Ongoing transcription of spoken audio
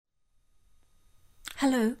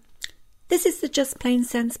Hello, this is the Just Plain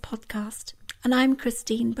Sense podcast, and I'm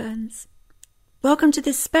Christine Burns. Welcome to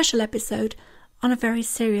this special episode on a very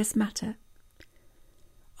serious matter.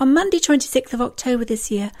 On Monday 26th of October this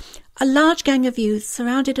year, a large gang of youths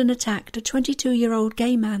surrounded and attacked a 22-year-old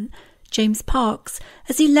gay man, James Parks,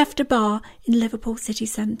 as he left a bar in Liverpool city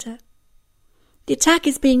centre. The attack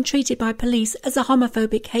is being treated by police as a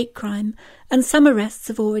homophobic hate crime, and some arrests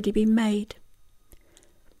have already been made.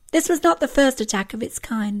 This was not the first attack of its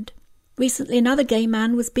kind. Recently, another gay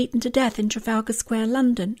man was beaten to death in Trafalgar Square,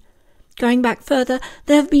 London. Going back further,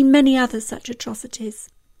 there have been many other such atrocities.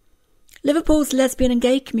 Liverpool's lesbian and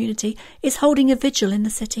gay community is holding a vigil in the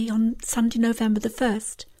city on Sunday, November the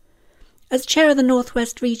 1st. As chair of the North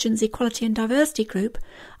West Region's Equality and Diversity Group,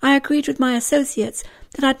 I agreed with my associates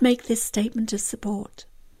that I'd make this statement of support.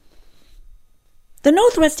 The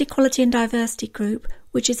North West Equality and Diversity Group,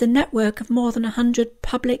 which is a network of more than 100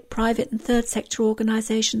 public, private and third sector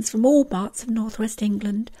organisations from all parts of North West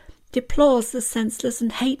England, deplores the senseless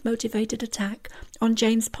and hate-motivated attack on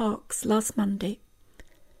James Parks last Monday.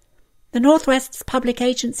 The North West's public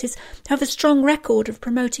agencies have a strong record of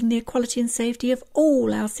promoting the equality and safety of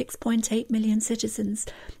all our 6.8 million citizens,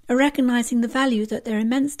 and recognising the value that their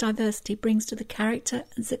immense diversity brings to the character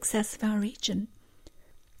and success of our region.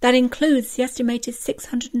 That includes the estimated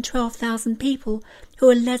 612,000 people who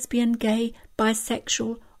are lesbian, gay,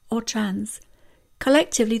 bisexual or trans.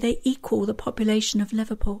 Collectively, they equal the population of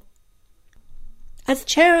Liverpool. As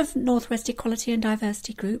chair of North West Equality and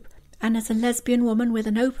Diversity Group, and as a lesbian woman with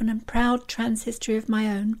an open and proud trans history of my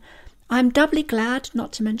own, I am doubly glad,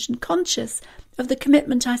 not to mention conscious, of the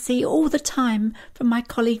commitment I see all the time from my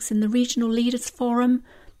colleagues in the Regional Leaders Forum,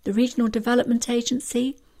 the Regional Development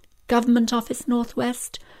Agency, Government Office North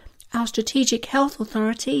West, our Strategic Health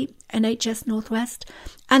Authority, NHS North West,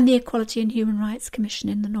 and the Equality and Human Rights Commission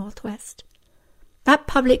in the North West. That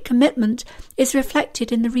public commitment is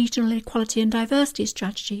reflected in the Regional Equality and Diversity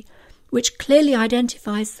Strategy, which clearly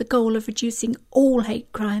identifies the goal of reducing all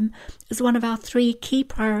hate crime as one of our 3 key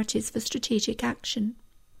priorities for strategic action.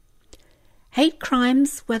 Hate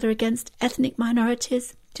crimes, whether against ethnic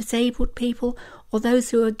minorities, disabled people, or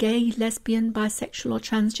those who are gay, lesbian, bisexual or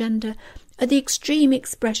transgender, are the extreme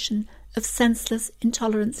expression of senseless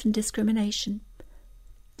intolerance and discrimination.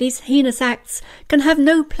 These heinous acts can have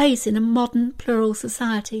no place in a modern, plural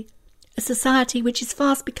society, a society which is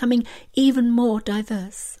fast becoming even more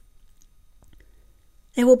diverse.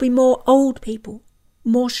 There will be more old people,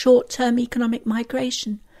 more short-term economic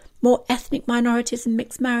migration, more ethnic minorities and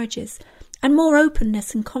mixed marriages, and more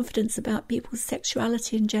openness and confidence about people's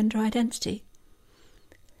sexuality and gender identity.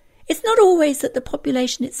 It's not always that the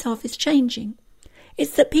population itself is changing.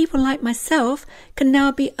 It's that people like myself can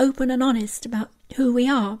now be open and honest about who we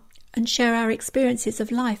are and share our experiences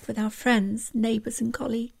of life with our friends, neighbours and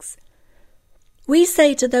colleagues. We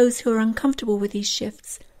say to those who are uncomfortable with these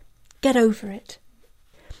shifts, get over it.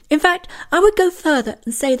 In fact, I would go further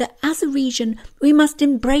and say that as a region, we must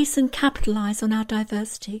embrace and capitalise on our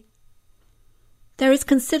diversity. There is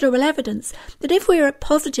considerable evidence that if we are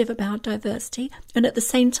positive about diversity and at the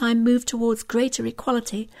same time move towards greater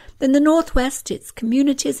equality, then the North West, its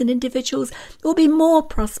communities and individuals will be more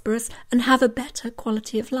prosperous and have a better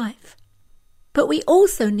quality of life. But we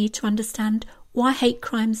also need to understand why hate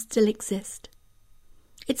crimes still exist.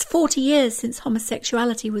 It's 40 years since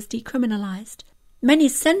homosexuality was decriminalised. Many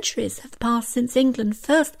centuries have passed since England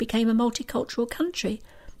first became a multicultural country,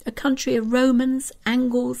 a country of Romans,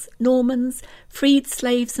 Angles, Normans, freed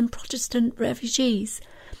slaves and Protestant refugees,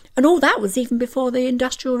 and all that was even before the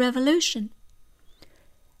Industrial Revolution.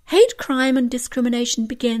 Hate crime and discrimination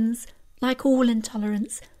begins, like all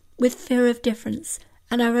intolerance, with fear of difference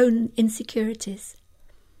and our own insecurities.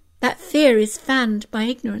 That fear is fanned by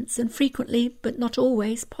ignorance and frequently, but not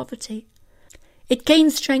always, poverty. It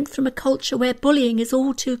gains strength from a culture where bullying is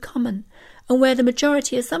all too common, and where the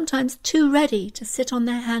majority are sometimes too ready to sit on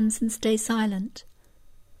their hands and stay silent.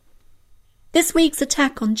 This week's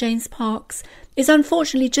attack on James Parks is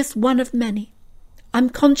unfortunately just one of many. I'm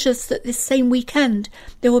conscious that this same weekend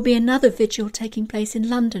there will be another vigil taking place in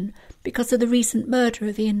London because of the recent murder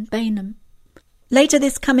of Ian Bainham. Later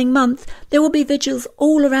this coming month there will be vigils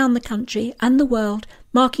all around the country and the world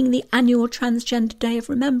marking the annual Transgender Day of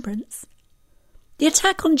Remembrance. The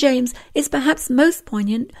attack on James is perhaps most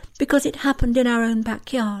poignant because it happened in our own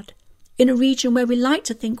backyard, in a region where we like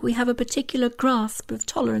to think we have a particular grasp of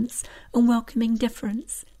tolerance and welcoming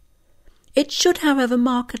difference. It should, however,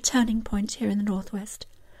 mark a turning point here in the North West,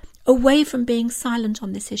 away from being silent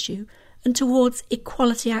on this issue and towards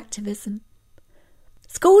equality activism.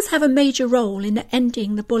 Schools have a major role in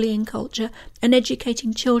ending the bullying culture and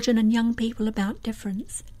educating children and young people about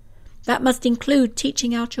difference. That must include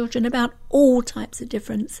teaching our children about all types of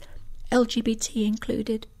difference, LGBT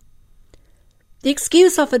included. The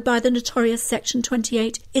excuse offered by the notorious Section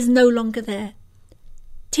 28 is no longer there.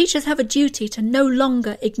 Teachers have a duty to no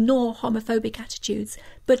longer ignore homophobic attitudes,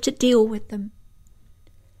 but to deal with them.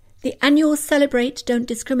 The annual Celebrate Don't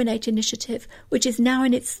Discriminate initiative, which is now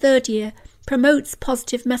in its 3rd year, promotes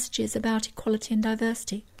positive messages about equality and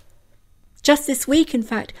diversity. Just this week, in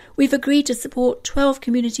fact, we've agreed to support 12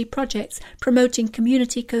 community projects promoting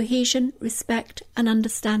community cohesion, respect and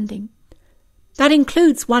understanding. That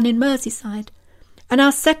includes one in Merseyside, and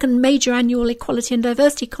our 2nd major annual Equality and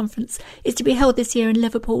Diversity Conference is to be held this year in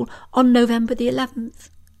Liverpool on November the 11th.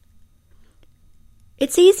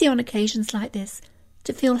 It's easy on occasions like this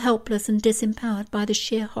to feel helpless and disempowered by the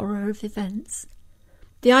sheer horror of events.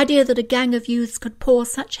 The idea that a gang of youths could pour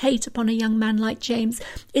such hate upon a young man like James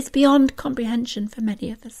is beyond comprehension for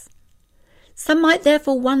many of us. Some might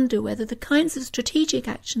therefore wonder whether the kinds of strategic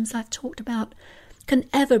actions I've talked about can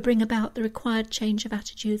ever bring about the required change of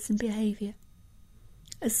attitudes and behaviour.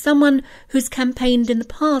 As someone who's campaigned in the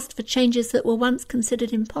past for changes that were once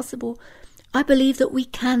considered impossible, I believe that we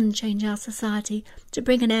can change our society to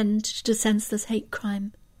bring an end to senseless hate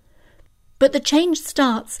crime. But the change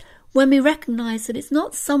starts when we recognise that it's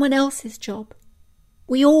not someone else's job.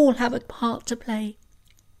 We all have a part to play.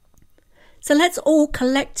 So let's all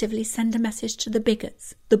collectively send a message to the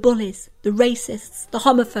bigots, the bullies, the racists, the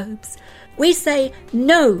homophobes. We say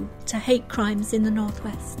no to hate crimes in the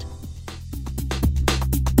Northwest.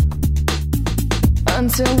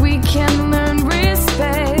 Until we can learn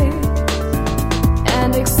respect.